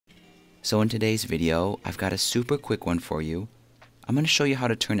So in today's video, I've got a super quick one for you. I'm going to show you how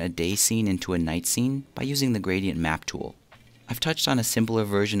to turn a day scene into a night scene by using the gradient map tool. I've touched on a simpler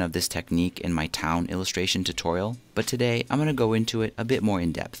version of this technique in my town illustration tutorial, but today I'm going to go into it a bit more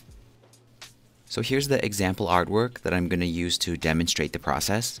in depth. So here's the example artwork that I'm going to use to demonstrate the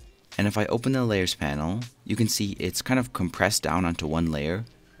process. And if I open the layers panel, you can see it's kind of compressed down onto one layer.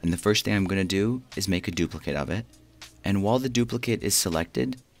 And the first thing I'm going to do is make a duplicate of it. And while the duplicate is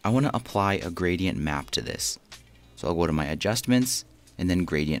selected, I want to apply a gradient map to this. So I'll go to my adjustments and then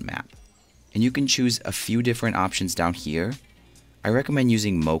gradient map. And you can choose a few different options down here. I recommend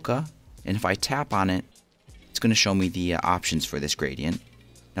using Mocha, and if I tap on it, it's going to show me the options for this gradient.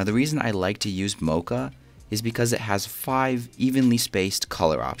 Now the reason I like to use Mocha is because it has 5 evenly spaced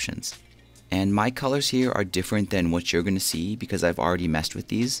color options. And my colors here are different than what you're going to see because I've already messed with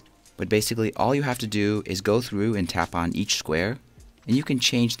these. But basically all you have to do is go through and tap on each square, and you can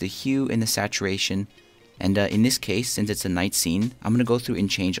change the hue and the saturation. And in this case, since it's a night scene, I'm going to go through and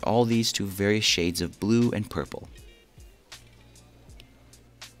change all these to various shades of blue and purple.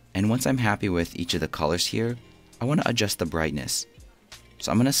 And once I'm happy with each of the colors here, I want to adjust the brightness.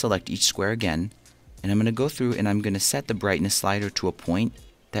 So I'm going to select each square again, and I'm going to go through and I'm going to set the brightness slider to a point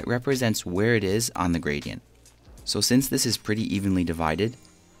that represents where it is on the gradient. So since this is pretty evenly divided,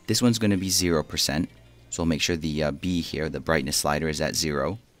 this one's going to be 0%. So I'll make sure the B here, the brightness slider, is at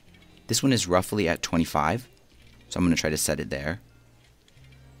 0. This one is roughly at 25, so I'm going to try to set it there.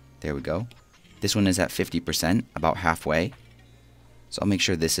 There we go. This one is at 50%, about halfway. So I'll make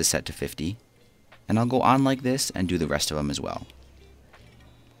sure this is set to 50. And I'll go on like this and do the rest of them as well.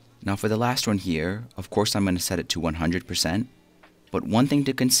 Now for the last one here, of course I'm going to set it to 100%. But one thing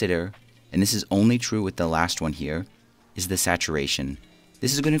to consider, and this is only true with the last one here, is the saturation.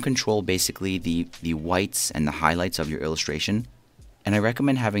 This is going to control basically the whites and the highlights of your illustration, and I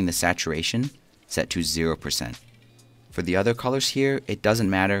recommend having the saturation set to 0%. For the other colors here, it doesn't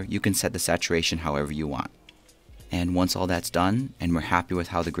matter, you can set the saturation however you want. And once all that's done, and we're happy with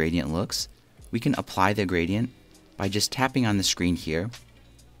how the gradient looks, we can apply the gradient by just tapping on the screen here,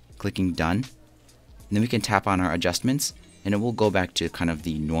 clicking done, and then we can tap on our adjustments, and it will go back to kind of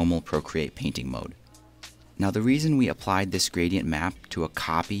the normal Procreate painting mode. Now the reason we applied this gradient map to a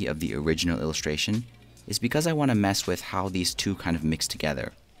copy of the original illustration is because I want to mess with how these two kind of mix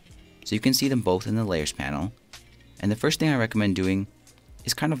together. So you can see them both in the layers panel, and the first thing I recommend doing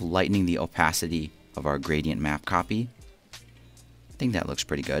is kind of lightening the opacity of our gradient map copy. I think that looks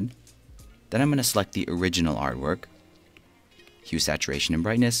pretty good. Then I'm going to select the original artwork, hue, saturation, and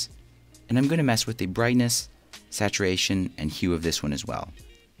brightness, and I'm going to mess with the brightness, saturation, and hue of this one as well.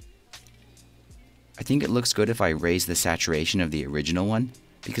 I think it looks good if I raise the saturation of the original one,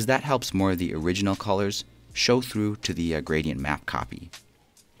 because that helps more of the original colors show through to the gradient map copy.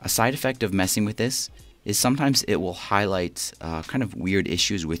 A side effect of messing with this is sometimes it will highlight kind of weird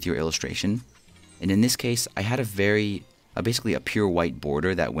issues with your illustration. And in this case, I had basically a pure white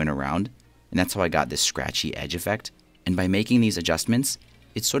border that went around, and that's how I got this scratchy edge effect. And by making these adjustments,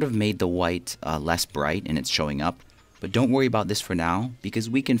 it sort of made the white less bright and it's showing up. But don't worry about this for now, because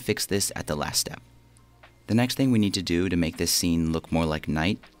we can fix this at the last step. The next thing we need to do to make this scene look more like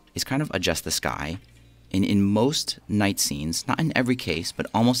night is kind of adjust the sky. And in most night scenes, not in every case, but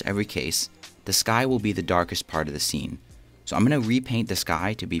almost every case, the sky will be the darkest part of the scene. So I'm going to repaint the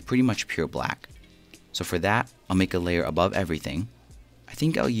sky to be pretty much pure black. So for that, I'll make a layer above everything. I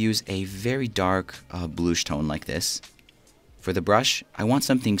think I'll use a very dark bluish tone like this. For the brush, I want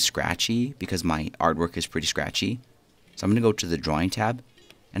something scratchy because my artwork is pretty scratchy. So I'm going to go to the drawing tab,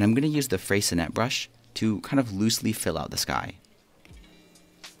 and I'm going to use the Procreate brush to kind of loosely fill out the sky.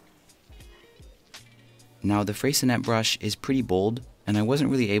 Now the Procreate brush is pretty bold, and I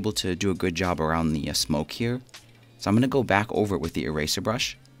wasn't really able to do a good job around the smoke here. So I'm going to go back over it with the eraser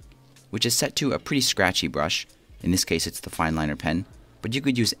brush, which is set to a pretty scratchy brush. In this case it's the fine liner pen, but you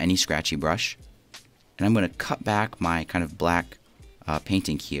could use any scratchy brush. And I'm going to cut back my kind of black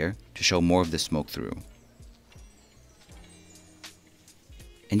painting here to show more of the smoke through.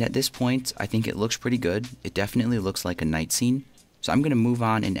 And at this point, I think it looks pretty good. It definitely looks like a night scene. So I'm going to move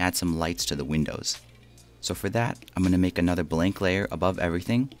on and add some lights to the windows. So for that, I'm going to make another blank layer above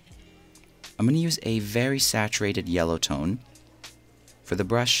everything. I'm going to use a very saturated yellow tone. For the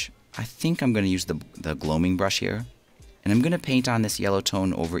brush, I think I'm going to use the gloaming brush here. And I'm going to paint on this yellow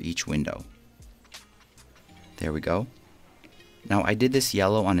tone over each window. There we go. Now I did this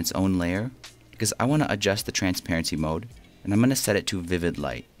yellow on its own layer because I want to adjust the transparency mode, and I'm going to set it to vivid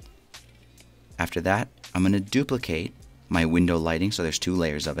light. After that, I'm going to duplicate my window lighting, so there's 2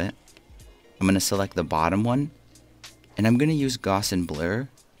 layers of it. I'm going to select the bottom one, and I'm going to use Gaussian blur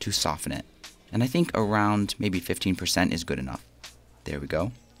to soften it. And I think around maybe 15% is good enough. There we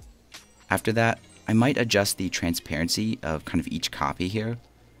go. After that, I might adjust the transparency of kind of each copy here.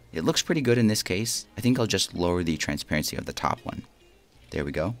 It looks pretty good in this case. I think I'll just lower the transparency of the top one. There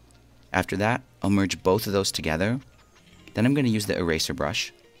we go. After that, I'll merge both of those together. Then I'm going to use the eraser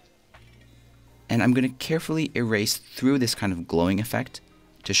brush. And I'm going to carefully erase through this kind of glowing effect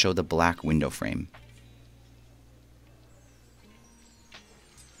to show the black window frame.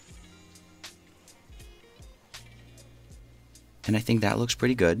 And I think that looks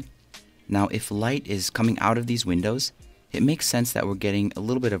pretty good. Now, if light is coming out of these windows, it makes sense that we're getting a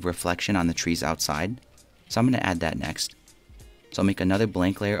little bit of reflection on the trees outside. So I'm going to add that next. So I'll make another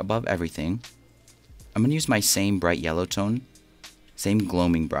blank layer above everything. I'm going to use my same bright yellow tone, same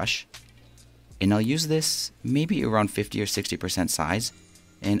gloaming brush. And I'll use this maybe around 50 or 60% size,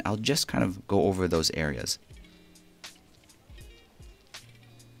 and I'll just kind of go over those areas.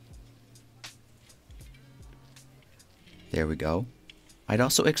 There we go. I'd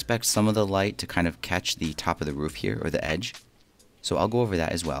also expect some of the light to kind of catch the top of the roof here, or the edge. So I'll go over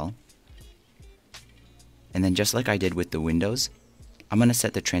that as well. And then just like I did with the windows, I'm going to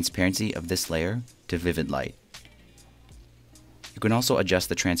set the transparency of this layer to vivid light. You can also adjust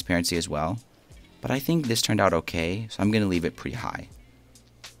the transparency as well, but I think this turned out okay, so I'm going to leave it pretty high.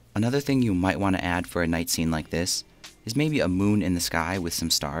 Another thing you might want to add for a night scene like this is maybe a moon in the sky with some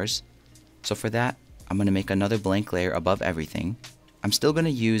stars. So for that, I'm going to make another blank layer above everything. I'm still going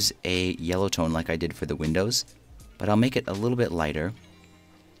to use a yellow tone like I did for the windows, but I'll make it a little bit lighter.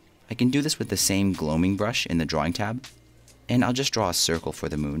 I can do this with the same gloaming brush in the drawing tab, and I'll just draw a circle for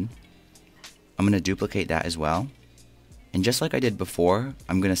the moon. I'm going to duplicate that as well. And just like I did before,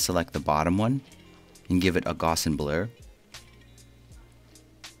 I'm going to select the bottom one and give it a Gaussian blur.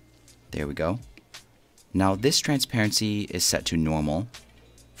 There we go. Now this transparency is set to normal.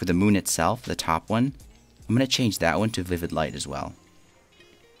 For the moon itself, the top one, I'm going to change that one to vivid light as well.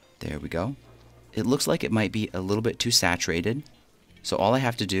 There we go. It looks like it might be a little bit too saturated, so all I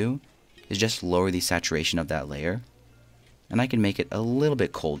have to do is just lower the saturation of that layer, and I can make it a little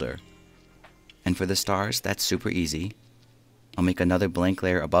bit colder. And for the stars, that's super easy. I'll make another blank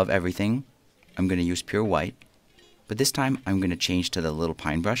layer above everything. I'm going to use pure white, but this time I'm going to change to the little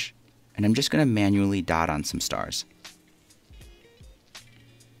pine brush, and I'm just going to manually dot on some stars.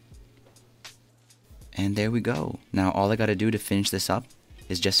 And there we go. Now all I got to do to finish this up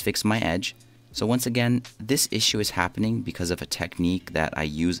is just fix my edge. So once again, this issue is happening because of a technique that I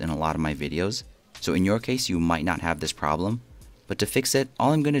use in a lot of my videos. So in your case, you might not have this problem, but to fix it,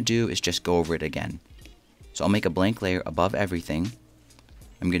 all I'm going to do is just go over it again. So I'll make a blank layer above everything.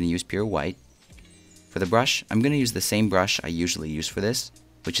 I'm going to use pure white. For the brush, I'm going to use the same brush I usually use for this,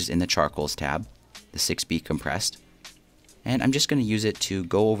 which is in the charcoals tab, the 6B compressed. And I'm just going to use it to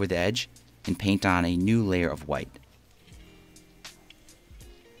go over the edge and paint on a new layer of white.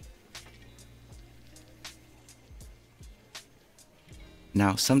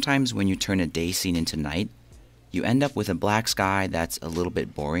 Now, sometimes when you turn a day scene into night, you end up with a black sky that's a little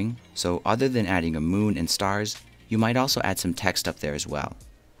bit boring. So other than adding a moon and stars, you might also add some text up there as well.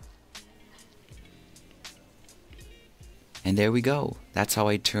 And there we go. That's how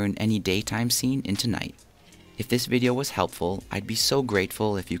I turn any daytime scene into night. If this video was helpful, I'd be so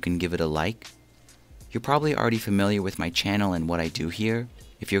grateful if you can give it a like. You're probably already familiar with my channel and what I do here.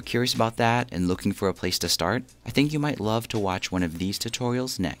 If you're curious about that and looking for a place to start, I think you might love to watch one of these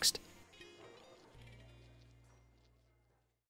tutorials next.